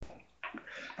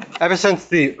Ever since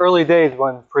the early days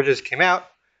when fridges came out,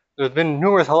 there's been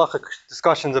numerous halachic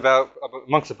discussions about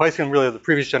amongst the Paiskim, really of the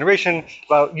previous generation,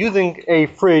 about using a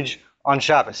fridge on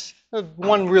Shabbos.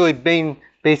 One really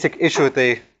basic issue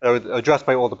that was addressed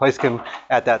by all the Paiskim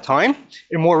at that time.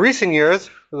 In more recent years,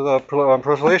 with the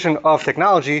proliferation of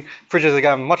technology, fridges have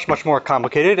gotten much more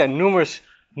complicated, and numerous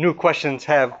new questions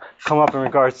have come up in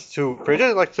regards to fridges.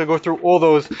 I'd like to go through all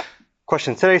those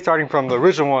questions today, starting from the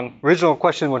original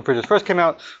question when fridges first came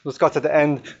out. We'll discuss at the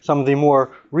end some of the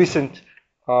more recent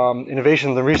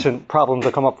innovations and recent problems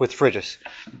that come up with fridges.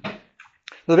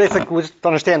 We just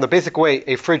understand the basic way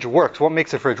a fridge works. What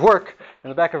makes a fridge work? In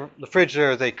the back of the fridge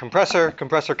there is a compressor.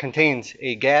 Compressor contains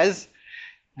a gas.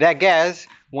 That gas,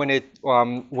 when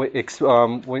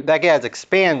that gas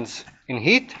expands in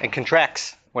heat and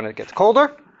contracts when it gets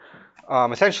colder.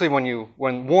 Essentially,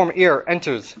 when warm air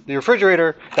enters the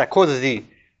refrigerator, that causes the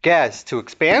gas to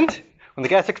expand. When the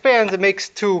gas expands, it makes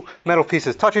two metal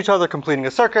pieces touch each other, completing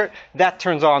a circuit. That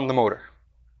turns on the motor.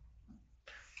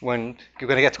 When it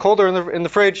gets colder in the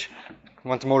fridge,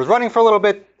 once the motor is running for a little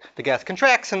bit, the gas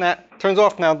contracts and that turns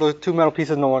off. Now those two metal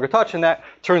pieces no longer touch, and that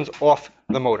turns off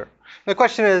the motor. The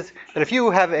question is that if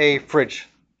you have a fridge,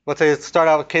 let's say start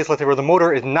out with a case, let's say where the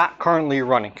motor is not currently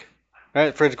running. Right?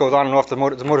 The fridge goes on and off. The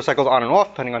motor cycles on and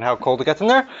off depending on how cold it gets in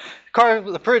there.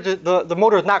 The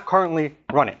motor is not currently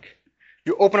running.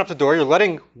 You open up the door. You're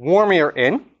letting warm air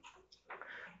in.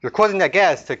 You're causing that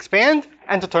gas to expand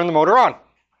and to turn the motor on.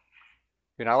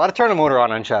 You're not allowed to turn the motor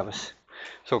on Shabbos.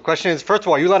 So the question is, first of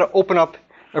all, you let it open up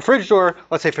a fridge door.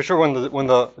 Let's say for sure when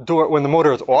the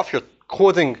motor is off,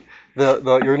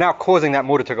 you're now causing that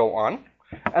motor to go on.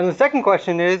 And the second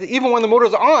question is, even when the motor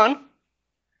is on,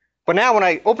 but now when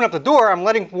I open up the door, I'm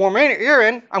letting warm air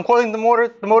in, I'm causing the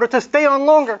motor to stay on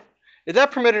longer. Is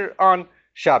that permitted on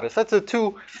Shabbos? That's the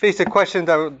two basic questions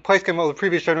that Paiskim of the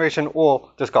previous generation all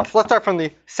discussed. Let's start from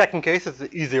the second case. It's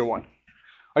the easier one.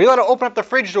 Are you allowed to open up the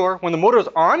fridge door when the motor is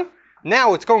on?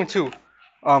 Now it's going to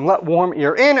let warm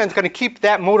air in, and it's going to keep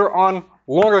that motor on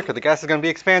longer because the gas is going to be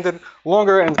expanded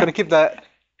longer, and it's going to keep that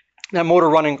motor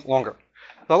running longer.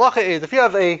 The halacha is, if you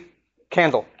have a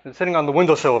candle that's sitting on the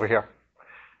windowsill over here,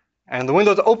 and the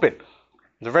window's open,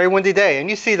 it's a very windy day, and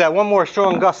you see that one more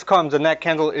strong gust comes and that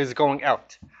candle is going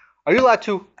out. Are you allowed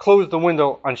to close the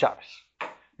window on Shabbos?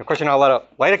 Of course, you're not allowed to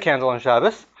light a candle on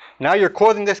Shabbos. Now you're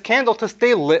causing this candle to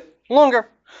stay lit longer.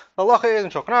 The halacha is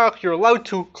in Shulchan Aruch, you're allowed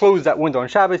to close that window on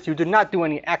Shabbos. You did not do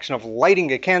any action of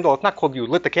lighting a candle. It's not called you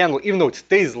lit the candle, even though it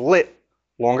stays lit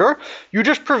longer. You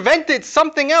just prevented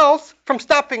something else from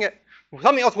stopping it.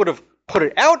 Something else would have put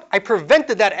it out. I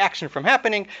prevented that action from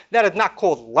happening. That is not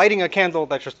called lighting a candle.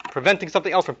 That's just preventing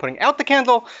something else from putting out the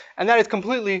candle, and that is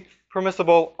completely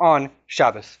permissible on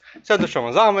Shabbos. Said the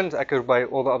Shlomo Zalman, echoed by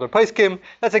all the other Paiskim.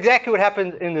 That's exactly what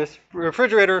happens in this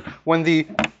refrigerator when the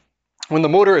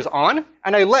motor is on,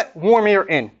 and I let warm air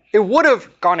in. It would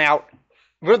have gone out.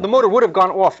 The motor would have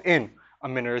gone off in a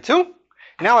minute or two.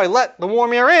 Now I let the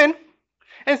warm air in,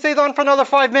 and it stays on for another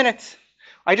 5 minutes.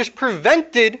 I just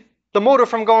prevented the motor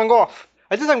from going off.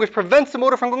 At this time, which prevents the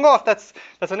motor from going off, that's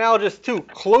analogous to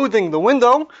closing the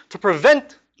window to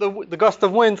prevent the gust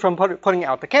of wind from putting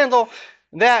out the candle.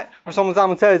 That, as Shlomo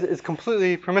Zalman says, is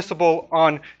completely permissible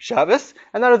on Shabbos,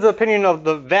 and that is the opinion of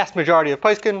the vast majority of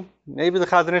Paiskim. Maybe the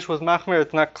Chazon Ish was machmir.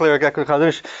 It's not clear exactly the Chazon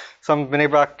Ish. Some Bnei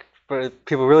Brak, but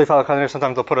people really follow Chazon Ish.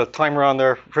 Sometimes they'll put a timer on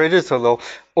their fridges, so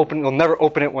they'll never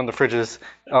open it when the fridge is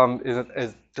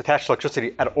attached to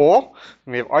electricity at all.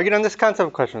 We have argued on this concept.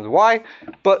 The question is why,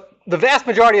 but the vast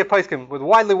majority of Paiskim, with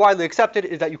widely accepted,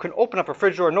 is that you can open up a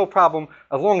fridge door no problem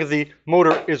as long as the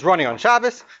motor is running on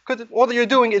Shabbos, because all that you're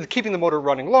doing is keeping the motor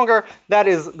running longer. That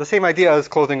is the same idea as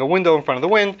closing a window in front of the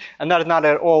wind, and that is not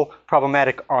at all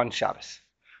problematic on Shabbos.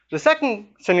 The second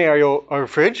scenario of a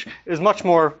fridge is much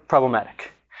more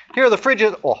problematic. Here the fridge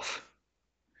is off.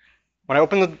 When I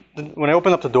open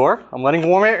up the door, I'm letting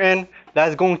warm air in. That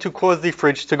is going to cause the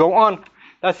fridge to go on.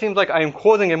 That seems like I am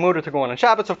causing a motor to go on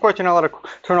Shabbos. Of course, you're not allowed to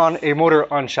turn on a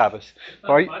motor on Shabbos. It's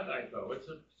not contact, though. It's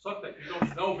something you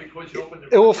don't know because you opened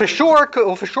the. It will for sure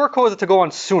cause it to go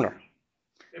on sooner.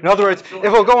 In other words,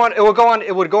 it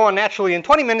would go on naturally in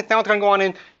 20 minutes. Now it's going to go on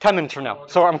in 10 minutes from now.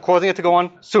 So I'm causing it to go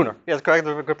on sooner. Yes, correct.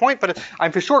 That's a good point. But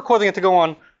I'm for sure causing it to go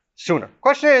on sooner.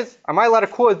 Question is, am I allowed to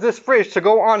cause this fridge to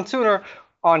go on sooner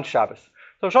on Shabbos?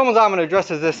 So Shlomo Zalman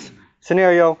addresses this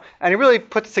scenario, and he really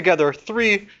puts together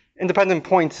three independent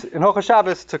points in Hilchos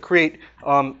Shabbos to create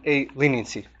a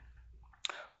leniency.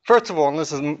 First of all, and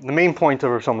this is the main point of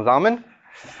Shlomo Zalman,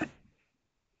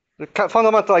 the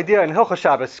fundamental idea in Hilchos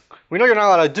Shabbos, we know you're not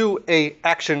allowed to do a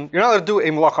action, you're not allowed to do a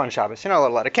malacha on Shabbos. You're not allowed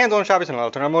to light a candle on Shabbos, you're not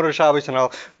allowed to turn on a motor on Shabbos, you're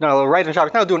not allowed to write on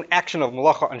Shabbos, you're not allowed to do an action of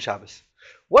malacha on Shabbos.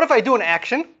 What if I do an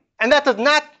action, and that does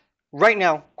not right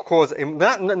now cause,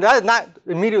 that is not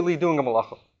immediately doing a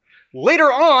malacha.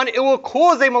 Later on, it will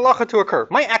cause a malacha to occur.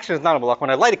 My action is not a malacha. When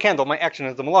I light a candle, my action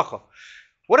is the malacha.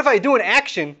 What if I do an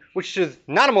action which is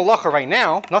not a malacha right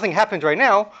now, nothing happens right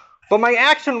now, but my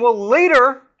action will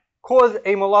later cause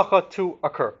a malacha to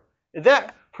occur? Is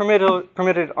that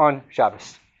permitted on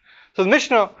Shabbos? So the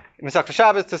Mishnah in Masechta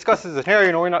Shabbos discusses a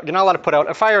scenario. You're not allowed to put out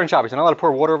a fire on Shabbos. You're not allowed to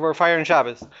pour water over a fire on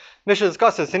Shabbos. Mishnah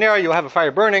discusses a scenario. You'll have a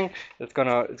fire burning. It's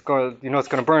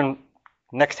gonna burn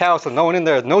next house, and no one in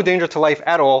there. No danger to life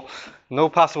at all. No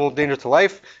possible danger to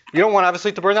life. You don't want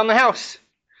obviously to burn down the house.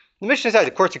 The Mishnah says,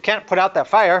 of course, you can't put out that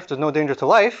fire if there's no danger to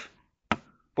life.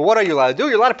 But what are you allowed to do?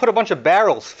 You're allowed to put a bunch of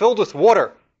barrels filled with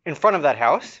water in front of that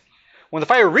house. When the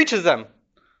fire reaches them,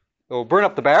 it will burn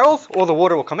up the barrels, all the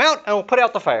water will come out, and will put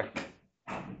out the fire.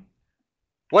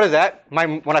 What is that?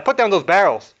 When I put down those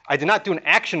barrels, I did not do an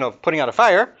action of putting out a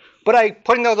fire, but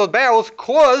putting down those barrels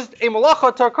caused a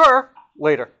malacha to occur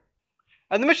later.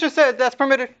 And the Mishnah said that's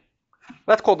permitted.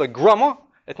 That's called a grama.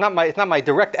 It's not my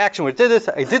direct action which did this.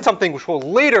 I did something which will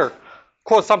later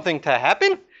cause something to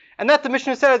happen, and that the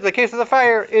Mishnah says the case of the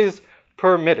fire is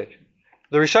permitted.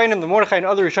 The Rishonim, the Mordechai, and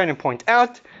other Rishonim point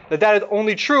out that is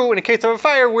only true in a case of a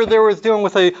fire where there was dealing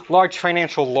with a large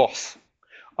financial loss.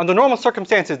 Under normal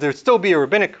circumstances, there would still be a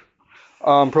rabbinic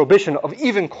prohibition of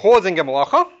even causing a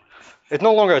malacha. It's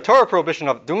no longer a Torah prohibition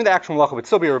of doing the actual malacha, but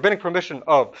still be a rabbinic prohibition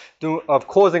of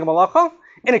causing a malacha.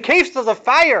 In a case of a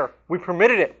fire, we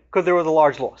permitted it because there was a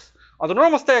large loss. Under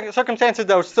normal circumstances,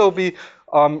 that would still be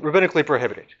rabbinically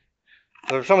prohibited.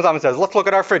 So Shlomo Zalman says, let's look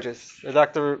at our fridges. As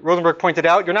Dr. Rosenberg pointed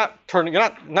out,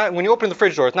 when you open the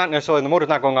fridge door, it's not necessarily, the motor's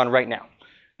not going on right now.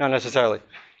 Not necessarily.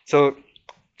 So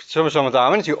Shlomo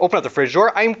Zalman, you open up the fridge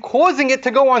door, I'm causing it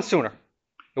to go on sooner.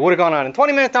 It would have gone on in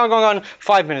 20 minutes, now it's going on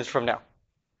 5 minutes from now.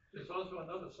 There's also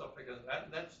another suffix,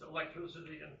 and that's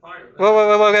electricity and fire.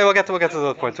 We'll get to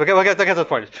those points. We'll get to those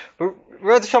points. But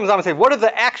Rav Shlomo Zalman say, what is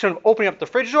the action of opening up the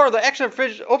fridge door? The action of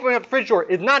opening up the fridge door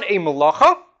is not a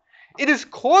malacha. It is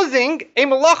causing a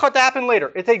malacha to happen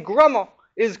later. It's a grama.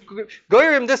 Is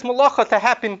goyrim this malacha to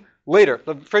happen later.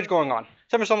 The fridge going on.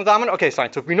 Okay,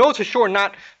 fine. So if we know for sure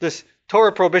not this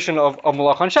Torah prohibition of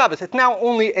malacha on Shabbos, it's now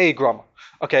only a grama.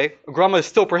 Okay, a grama is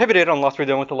still prohibited unless we're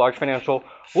dealing with a large financial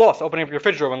loss. Opening up your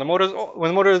fridge door when the motor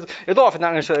is off,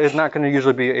 it's not going to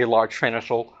usually be a large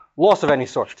financial loss of any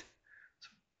sort.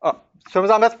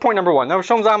 That's point number one. Now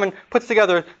Shlomo Zalman puts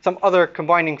together some other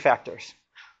combining factors.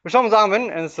 Shlomo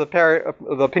Zalman, and it's the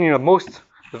opinion of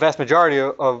the vast majority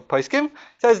of Poskim,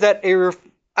 says that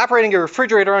operating a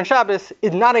refrigerator on Shabbos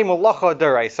is not a malacha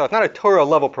d'oraisa. So it's not a Torah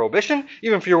level prohibition.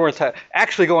 Even if you were to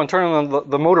actually go and turn on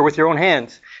the motor with your own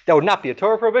hands, that would not be a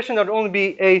Torah prohibition. That would only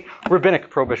be a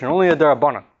rabbinic prohibition, only a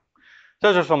d'Rabbanan.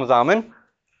 Says Shlomo Zalman,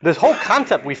 this whole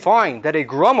concept we find that a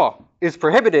grama is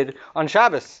prohibited on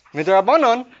Shabbos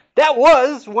midrabanan, that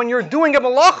was when you're doing a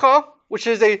malacha,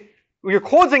 you're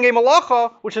causing a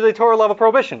malacha, which is a Torah level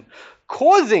prohibition.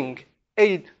 Causing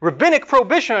a rabbinic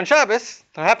prohibition on Shabbos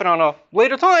to happen on a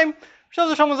later time,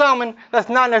 shows the Shlomo Zalman that's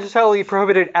not necessarily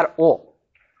prohibited at all.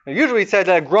 Now, usually it said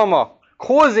that a grama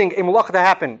causing a malacha to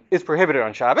happen is prohibited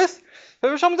on Shabbos.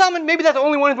 So the Shlomo Zalman, maybe that's the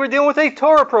only one we're dealing with a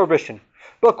Torah prohibition.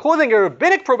 But causing a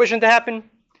rabbinic prohibition to happen,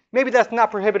 maybe that's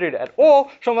not prohibited at all.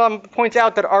 Shlomo Zalman points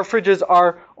out that our fridges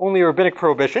are only a rabbinic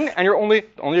prohibition, and you're only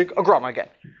a grama again.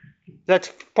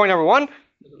 That's point number one.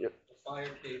 The fire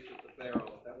case with the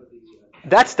barrel, that would be...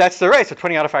 That's the right. So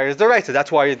 20 out of fire is the right. So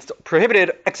that's why it's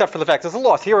prohibited, except for the fact there's a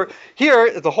loss. Here,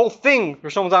 the whole thing,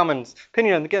 Shlomo Zalman's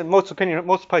opinion, and again, most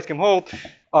Poskim hold,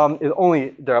 is only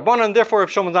the Rabbanan. Therefore, if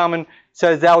Shlomo Zalman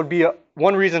says that would be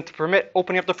one reason to permit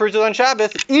opening up the fridges on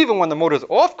Shabbos, even when the motor's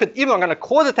off, because even I'm going to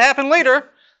cause it to happen later,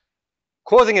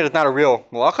 causing it is not a real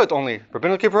malacha, it's only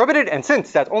rabbinically prohibited, and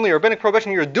since that's only a rabbinic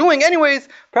prohibition you're doing anyways,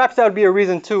 perhaps that would be a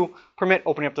reason to permit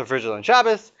opening up the fridges on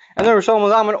Shabbos. And then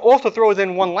Shlomo Zalman also throws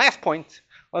in one last point,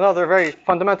 another very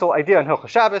fundamental idea in Hilchos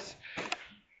Shabbos.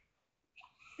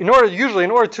 In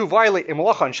order to violate a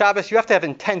malacha on Shabbos, you have to have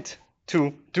intent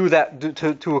to do that,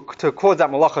 to cause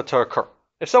that malacha to occur.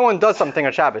 If someone does something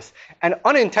on Shabbos, and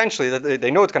unintentionally, they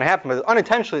know it's going to happen, but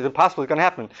unintentionally, it's possibly going to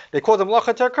happen, they cause a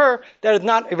malacha to occur, that is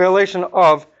not a violation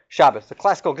of Shabbos. The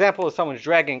classical example is someone's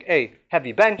dragging a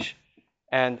heavy bench,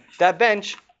 and that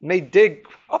bench may dig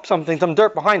up some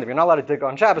dirt behind them. You're not allowed to dig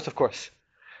on Shabbos, of course.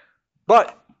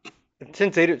 But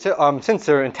since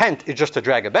their intent is just to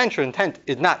drag a bench, their intent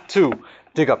is not to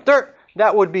dig up dirt,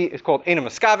 that would be, it's called Eina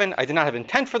Miskaven. I did not have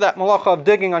intent for that malacha of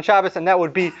digging on Shabbos, and that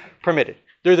would be permitted.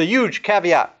 There's a huge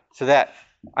caveat to that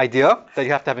idea, that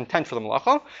you have to have intent for the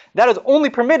malacha. That is only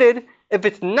permitted if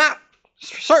it's not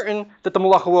certain that the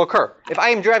malacha will occur. If I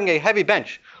am dragging a heavy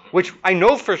bench, which I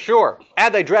know for sure,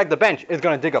 as I drag the bench, is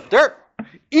going to dig up dirt,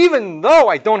 even though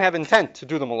I don't have intent to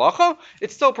do the malacha,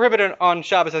 it's still prohibited on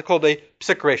Shabbos. It's called a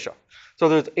psik resha. So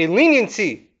there's a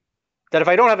leniency that if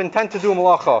I don't have intent to do a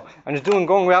malacha, I'm just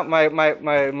going out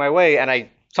my way, and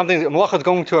something the malacha is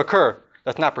going to occur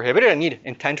that's not prohibited, I need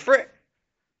intent for it.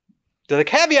 There's a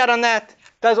caveat on that.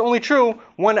 That is only true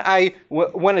when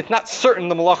it's not certain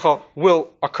the malacha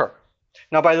will occur.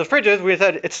 Now, by the fridges, we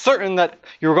said it's certain that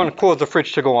you're going to cause the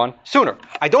fridge to go on sooner.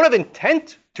 I don't have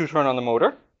intent to turn on the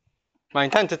motor. My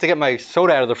intent is to get my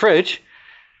soda out of the fridge,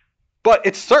 but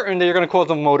it's certain that you're going to cause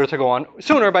the motor to go on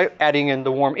sooner by adding in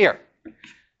the warm air.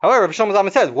 However, Rav Shlomo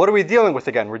Zalman says, what are we dealing with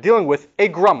again? We're dealing with a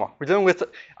grama. We're dealing with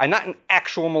not an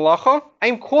actual malacha.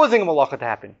 I'm causing a malacha to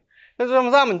happen.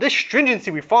 This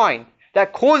stringency we find,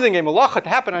 that causing a malacha to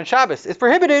happen on Shabbos is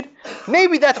prohibited.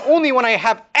 Maybe that's only when I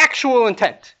have actual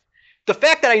intent. The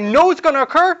fact that I know it's going to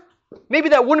occur, maybe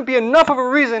that wouldn't be enough of a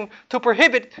reason to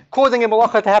prohibit causing a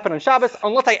malacha to happen on Shabbos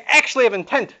unless I actually have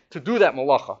intent to do that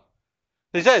malacha.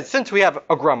 He says, since we have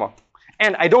a grama,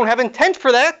 and I don't have intent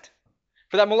for that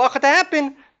malacha to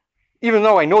happen, even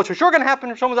though I know it's for sure going to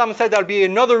happen, Shlomo Zalman said that would be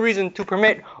another reason to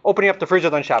permit opening up the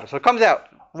fridges on Shabbos. So it comes out,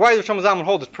 why does Shlomo Zalman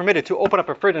hold it's permitted to open up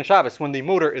a fridge on Shabbos when the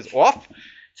motor is off? It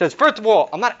says, first of all,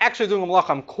 I'm not actually doing a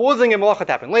malacha, I'm causing a malacha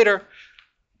to happen later.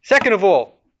 Second of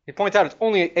all, he points out it's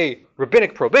only a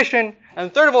rabbinic prohibition.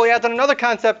 And third of all, he adds on another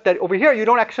concept that over here you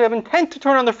don't actually have intent to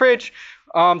turn on the fridge,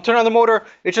 turn on the motor.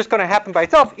 It's just going to happen by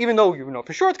itself, even though you know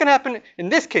for sure it's going to happen. In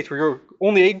this case, where you're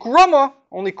only a grama,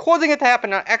 only causing it to happen,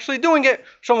 not actually doing it,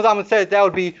 Shlomo Zalman says that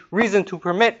would be reason to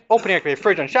permit opening up a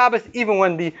fridge on Shabbos, even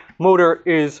when the motor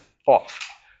is off.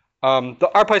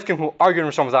 Our poskim who argue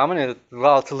with Shlomo Zalman, and there's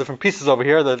lots of different pieces over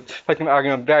here. The poskim argue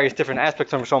on various different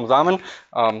aspects of Shlomo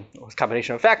Zalman. It's a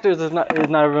combination of factors that not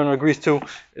everyone agrees to.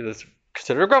 It is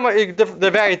considered a grama. There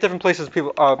are various different places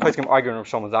people poskim arguing with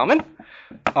Shlomo Zalman.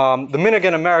 The minhag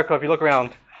in America, if you look around,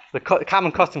 the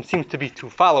common custom seems to be to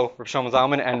follow Rav Shlomo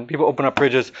Zalman, and people open up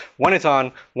fridges when it's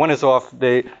on, when it's off.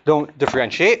 They don't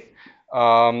differentiate. So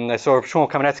Rav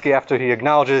Shmuel Kamenetsky, after he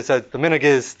acknowledges that the minhag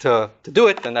is to do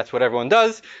it, then that's what everyone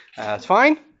does. That's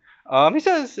fine. He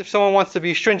says if someone wants to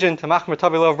be stringent to machmer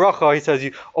tavi lov bracha, he says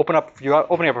you're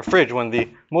opening up a fridge when the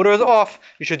motor is off.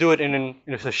 You should do it in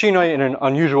an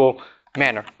unusual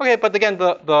manner. Okay, but again,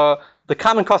 the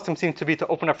common custom seems to be to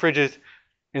open up fridges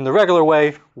in the regular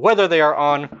way, whether they are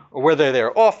on or whether they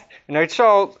are off. In Eretz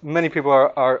Yisrael, many people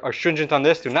are stringent on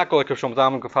this. Do not go like Rav Shlomo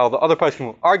Zalman, go follow the other person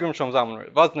who argue with Shlomo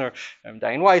Zalman, Vosner, and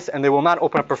Dayan Weiss, and they will not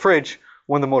open up a fridge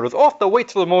when the motor is off. They'll wait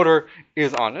till the motor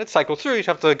is on. It cycles through. You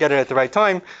have to get it at the right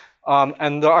time.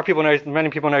 And there are many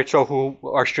people in Eretz Yisrael who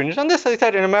are stringent on this. As I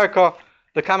said, in America,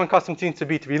 the common custom seems to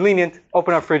be lenient,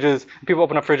 open up fridges. People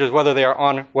open up fridges whether they are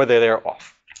on, whether they are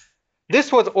off.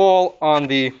 This was all on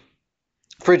the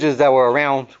fridges that were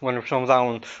around when Shlomo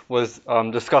Zalman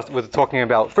was talking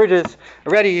about fridges.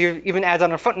 Already, he even adds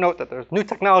on a footnote that there's new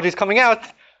technologies coming out.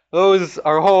 Those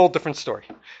are a whole different story.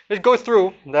 It goes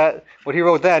through that what he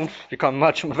wrote then become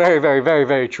very, very, very,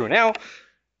 very true now.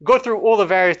 Go through all the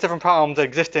various different problems that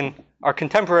exist in our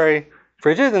contemporary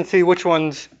fridges and see which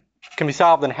ones can be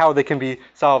solved and how they can be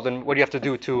solved and what you have to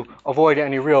do to avoid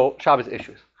any real Shabbos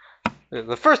issues.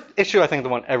 The first issue, I think the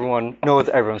one everyone knows,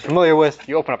 everyone's familiar with,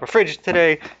 you open up a fridge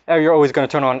today, you're always going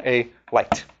to turn on a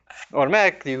light.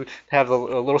 Automatic, you have a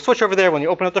little switch over there. When you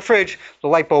open up the fridge, the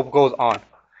light bulb goes on.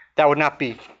 That would not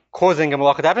be causing a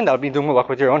malacha to happen. That would be doing malacha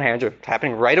with your own hands. It's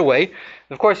happening right away. And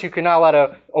of course, you cannot allow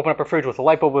to open up a fridge with a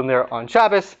light bulb in there on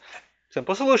Shabbos.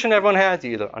 Simple solution everyone has.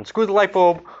 You either unscrew the light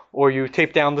bulb or you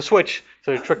tape down the switch.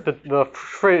 So you trick the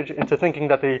fridge into thinking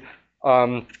that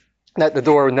the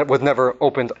door was never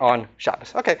opened on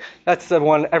Shabbos. Okay, that's the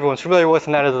one everyone's familiar with,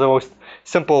 and that is the most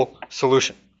simple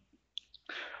solution.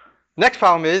 Next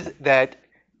problem is that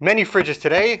many fridges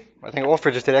today, I think all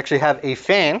fridges today, actually have a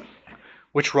fan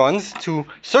which runs to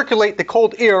circulate the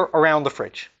cold air around the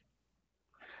fridge.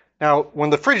 Now, when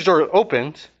the fridge door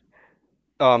opens,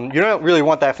 you don't really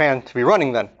want that fan to be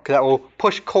running then, because that will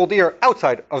push cold air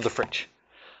outside of the fridge.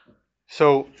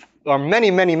 So there are many,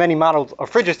 many, many models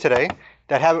of fridges today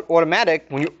that have it automatic.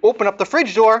 When you open up the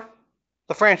fridge door,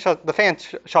 the fan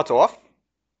shuts off,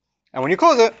 and when you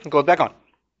close it, it goes back on.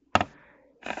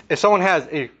 If someone has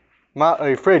a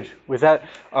fridge with that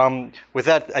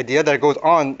idea that it goes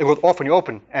off when you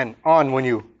open and on when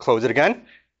you close it again,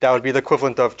 that would be the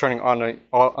equivalent of turning on and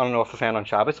off a fan on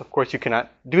Shabbos. Of course, you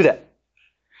cannot do that.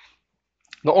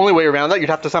 The only way around that, you'd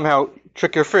have to somehow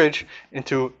trick your fridge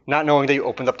into not knowing that you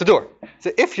opened up the door.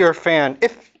 So if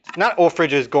not all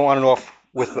fridges go on and off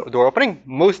with the door opening,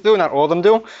 most do, not all of them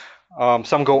do.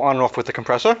 Some go on and off with the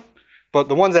compressor, but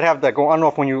the ones that go on and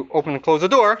off when you open and close the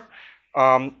door,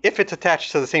 if it's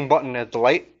attached to the same button as the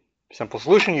light, simple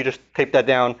solution, you just tape that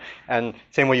down, and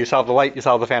same way you solve the light, you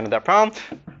solve the fan of that problem.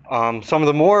 Some of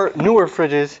the more newer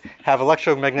fridges have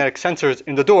electromagnetic sensors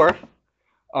in the door.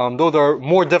 Those are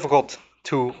more difficult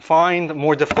to find,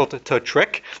 more difficult to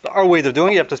trick. There are ways of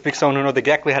doing it. You have to speak to someone who knows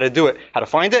exactly how to do it, how to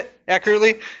find it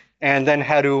accurately, and then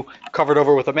how to cover it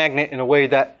over with a magnet in a way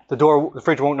that the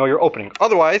fridge won't know you're opening.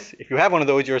 Otherwise, if you have one of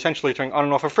those, you're essentially turning on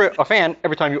and off a fan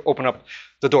every time you open up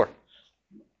the door.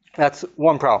 That's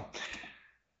one problem.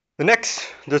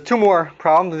 There's two more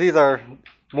problems. These are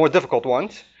more difficult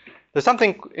ones. There's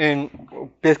something in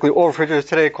basically all refrigerators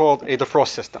today called a defrost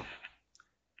system.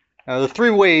 Now, the three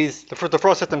ways, the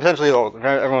defrost system essentially,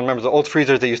 everyone remembers the old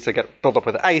freezers, they used to get built up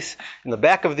with ice. In the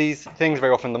back of these things,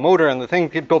 very often the motor and the thing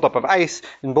get built up of ice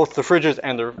in both the fridges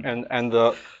and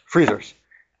the freezers.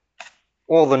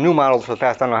 All the new models for the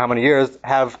past, I don't know how many years,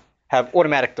 have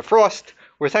automatic defrost,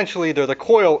 where essentially there's a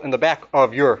coil in the back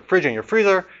of your fridge and your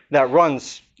freezer that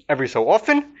runs every so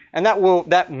often, and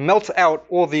that melts out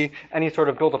any sort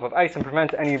of buildup of ice and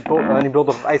prevents any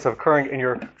buildup of ice occurring in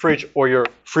your fridge or your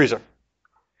freezer.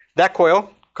 That coil,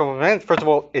 first of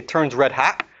all, it turns red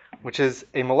hot, which is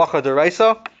a malacha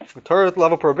deraisa, Torah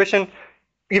level prohibition,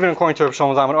 even according to Rav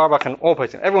Shlomo Zalman Auerbach and all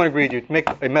places. Everyone agreed you make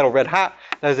a metal red hot.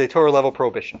 That is a Torah level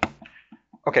prohibition.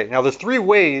 Okay, now there's three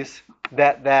ways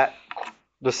that the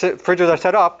refrigerators are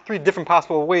set up, three different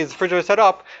possible ways the refrigerator is set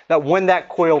up that when that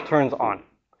coil turns on.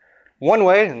 One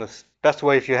way, and the best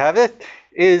way if you have it,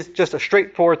 is just a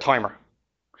straightforward timer.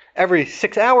 Every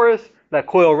 6 hours, that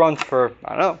coil runs for,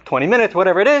 20 minutes,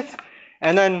 whatever it is,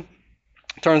 and then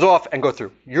turns off and goes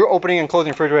through. Your opening and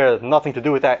closing refrigerator has nothing to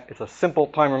do with that. It's a simple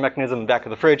timer mechanism in the back of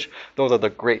the fridge. Those are the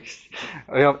greats.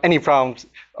 If you have any problems,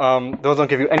 those don't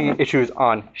give you any issues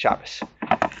on Shabbos.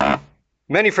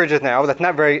 Many fridges now, that's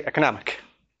not very economic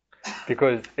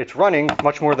because it's running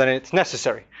much more than it's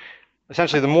necessary.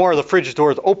 Essentially, the more the fridge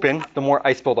door is open, the more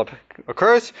ice buildup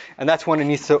occurs, and that's when it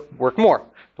needs to work more.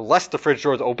 The less the fridge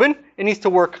door is open, it needs to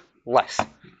work less.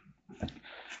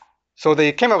 So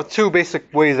they came up with two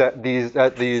basic ways that these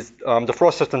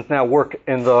defrost systems now work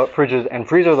in the fridges and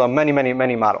freezers. There are many, many,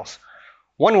 many models.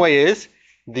 One way is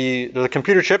there's a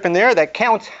computer chip in there that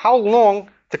counts how long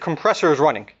the compressor is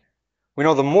running. We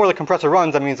know the more the compressor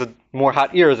runs, that means the more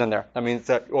hot air is in there. That means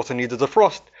that it also needs the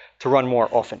defrost to run more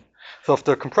often. So if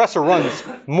the compressor runs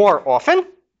more often,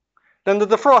 then the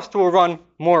defrost will run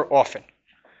more often.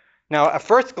 Now, at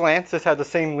first glance, this had the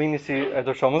same leniency as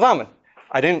the Shlomo Zalman.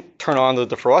 I didn't turn on the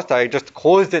defrost. I just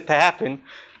closed it to happen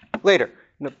later.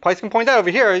 And the Price can point out over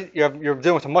here, you're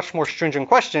dealing with a much more stringent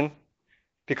question,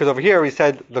 because over here we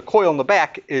said the coil in the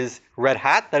back is red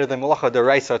hot. That is a malacha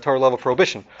deraisa, Torah level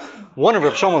prohibition. One of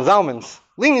Rav Shlomo Zalman's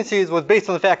leniencies was based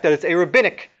on the fact that it's a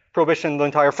rabbinic prohibition in the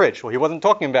entire fridge. Well, he wasn't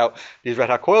talking about these red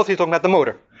hot coils. He was talking about the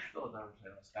motor.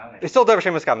 It's still Devar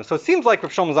Shem Eskaven. So it seems like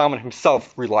Rav Shlomo Zalman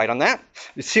himself relied on that.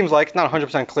 It seems like, not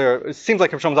 100% clear, it seems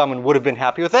like Rav Shlomo Zalman would have been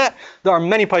happy with that. There are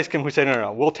many Paiskim who say,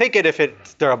 no, we'll take it if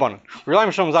it's Derabanan. We rely on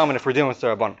Rav Shlomo Zalman if we're dealing with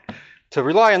Derabanan. To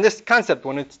rely on this concept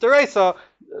when it's Deraisa,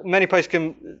 many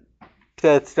Paiskim,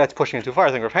 that's pushing it too far.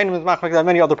 I think Rav Haim is machmak that.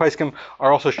 Many other Paiskim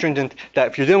are also stringent that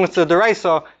if you're dealing with the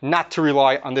Deraisa, not to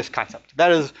rely on this concept.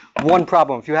 That is one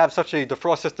problem. If you have such a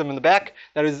defrost system in the back,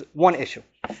 that is one issue.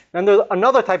 Then there's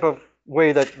another type of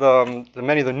way that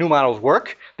many of the new models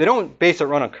work. They don't base it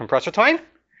run on compressor time.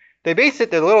 They base it,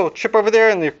 there's a little chip over there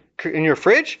in your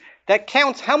fridge that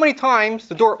counts how many times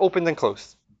the door opens and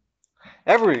closes.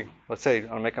 Let's say,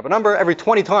 I'll make up a number, every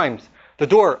 20 times the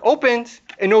door opens,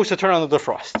 it knows to turn on the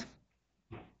defrost.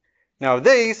 Now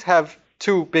these have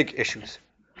two big issues.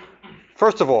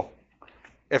 First of all,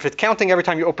 if it's counting every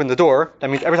time you open the door, that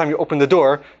means every time you open the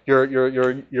door,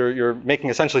 you're making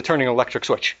essentially turning an electric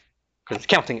switch because it's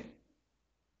counting it.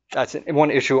 That's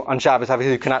one issue on Shabbos.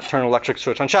 Obviously, you cannot turn an electric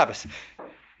switch on Shabbos.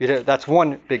 That's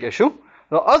one big issue.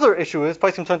 The other issue is,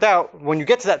 Paisim turned out, when you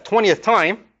get to that 20th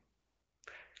time,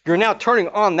 you're now turning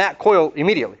on that coil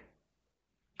immediately.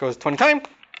 Goes 20 times,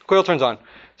 coil turns on.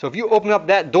 So if you open up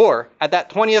that door at that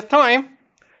 20th time,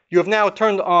 you have now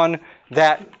turned on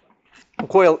that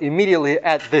coil immediately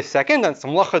at this second. That's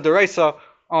some malacha deraisa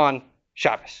on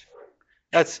Shabbos.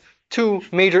 That's two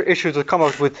major issues that come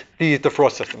up with these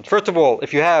defrost systems. First of all,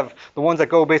 if you have the ones that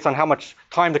go based on how much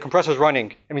time the compressor is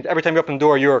running, I mean, every time you open the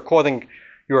door, you're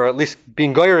at least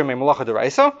being goyrim a malacha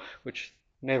deraisa, which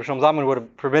maybe Shlomo Zalman would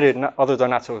have permitted, others are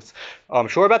not so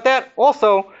sure about that.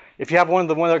 Also, If you have one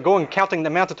that are going counting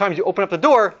the amount of times you open up the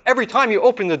door, every time you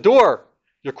open the door,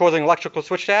 you're causing an electrical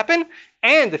switch to happen.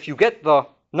 And if you get the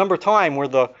number of time where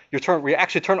you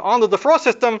actually turn on the defrost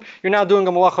system, you're now doing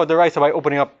a malacha deraisa by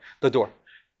opening up the door.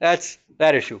 That's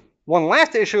that issue. One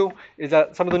last issue is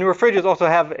that some of the newer fridges also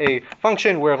have a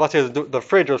function where, let's say the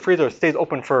fridge or the freezer stays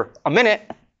open for a minute,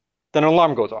 then an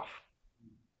alarm goes off.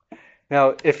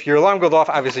 Now, if your alarm goes off,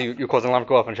 obviously you cause an alarm to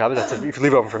go off on Shabbos. That's if you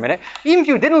leave it open for a minute. Even if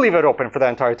you didn't leave it open for that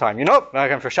entire time,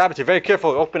 for Shabbos, you're very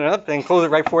careful, open it up, then close it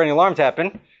right before any alarms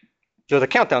happen. There's a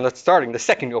countdown that's starting the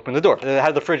second you open the door. How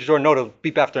does the fridge door know to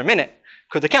beep after a minute?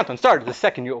 Because the countdown started the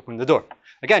second you open the door.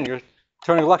 Again, you're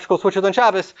turning electrical switches on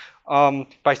Shabbos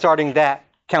by starting that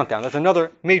countdown. That's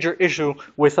another major issue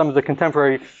with some of the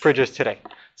contemporary fridges today.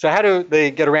 So how do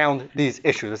they get around these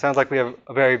issues? It sounds like we have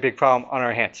a very big problem on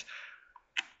our hands.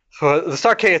 So the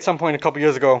Starkey at some point a couple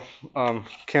years ago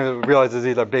came to realize that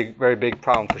these are very big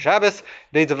problem for Shabbos.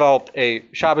 They developed a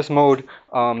Shabbos mode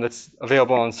that's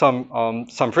available on some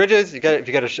fridges. If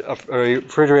you get a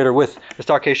refrigerator with the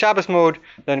Starkey Shabbos mode,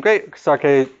 then great.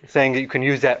 Starkey saying that you can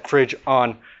use that fridge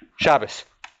on Shabbos.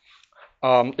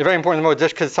 It's very important to note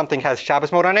just because something has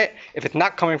Shabbos mode on it, if it's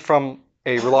not coming from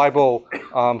a reliable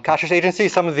kashrus agency,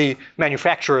 some of the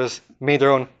manufacturers made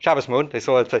their own Shabbos mode. They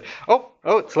saw it say, so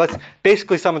let's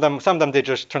basically some of them they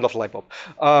just turned off the light bulb.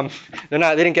 They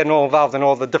didn't get all involved in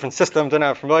all the different systems. They're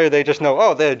not familiar. They just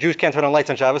know, the Jews can't turn on lights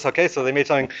on Shabbos. Okay, so they made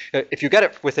something. If you get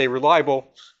it with a reliable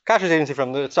kashrus agency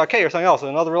from the Tzarkei or something else,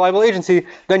 another reliable agency,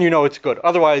 then you know it's good.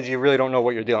 Otherwise, you really don't know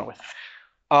what you're dealing with.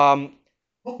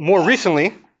 More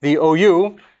recently, the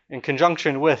OU, in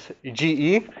conjunction with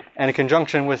GE and in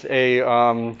conjunction with a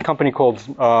company called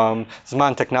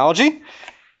Zman Technology,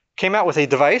 came out with a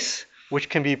device which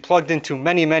can be plugged into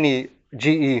many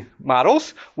GE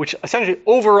models, which essentially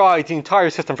overrides the entire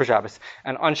system for Shabbos.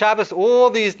 And on Shabbos, all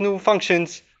these new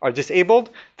functions are disabled.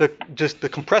 The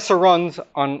compressor runs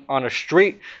on a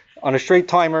straight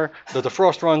timer. The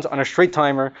defrost runs on a straight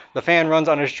timer. The fan runs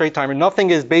on a straight timer. Nothing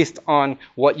is based on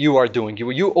what you are doing.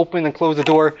 You open and close the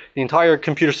door, the entire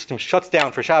computer system shuts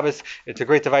down for Shabbos. It's a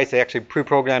great device. They actually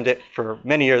pre-programmed it for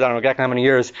many years. I don't know exactly how many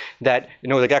years, that you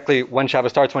know exactly when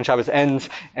Shabbos starts, when Shabbos ends,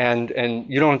 and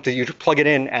you don't have to, you just plug it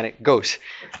in and it goes.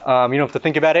 You don't have to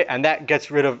think about it, and that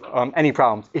gets rid of any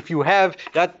problems. If you have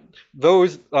that,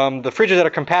 the fridges that are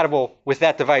compatible with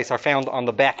that device are found on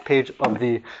the back page of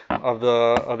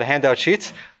the handout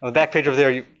sheets. On the back page over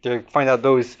there, you find out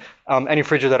those any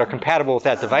fridges that are compatible with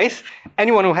that device.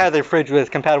 Anyone who has a fridge that is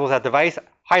compatible with that device,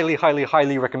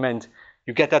 highly recommend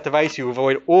you get that device. You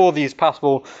avoid all these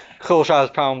possible chilul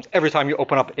Shabbos problems every time you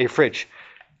open up a fridge.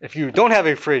 If you don't have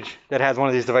a fridge that has one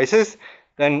of these devices,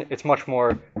 then it's much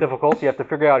more difficult. You have to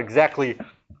figure out exactly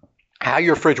how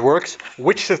your fridge works,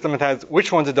 which system it has,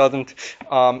 which ones it doesn't,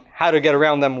 how to get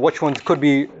around them, which ones could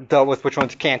be dealt with, which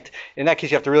ones can't. In that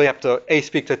case, you really have to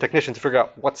speak to a technician to figure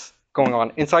out what's going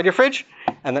on inside your fridge,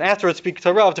 and then afterwards speak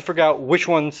to a relative to figure out which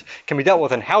ones can be dealt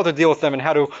with and how to deal with them and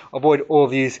how to avoid all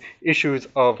these issues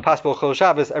of possible chilul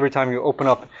Shabbos every time you open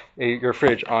up your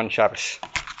fridge on Shabbos.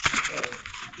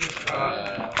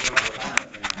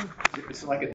 It's like a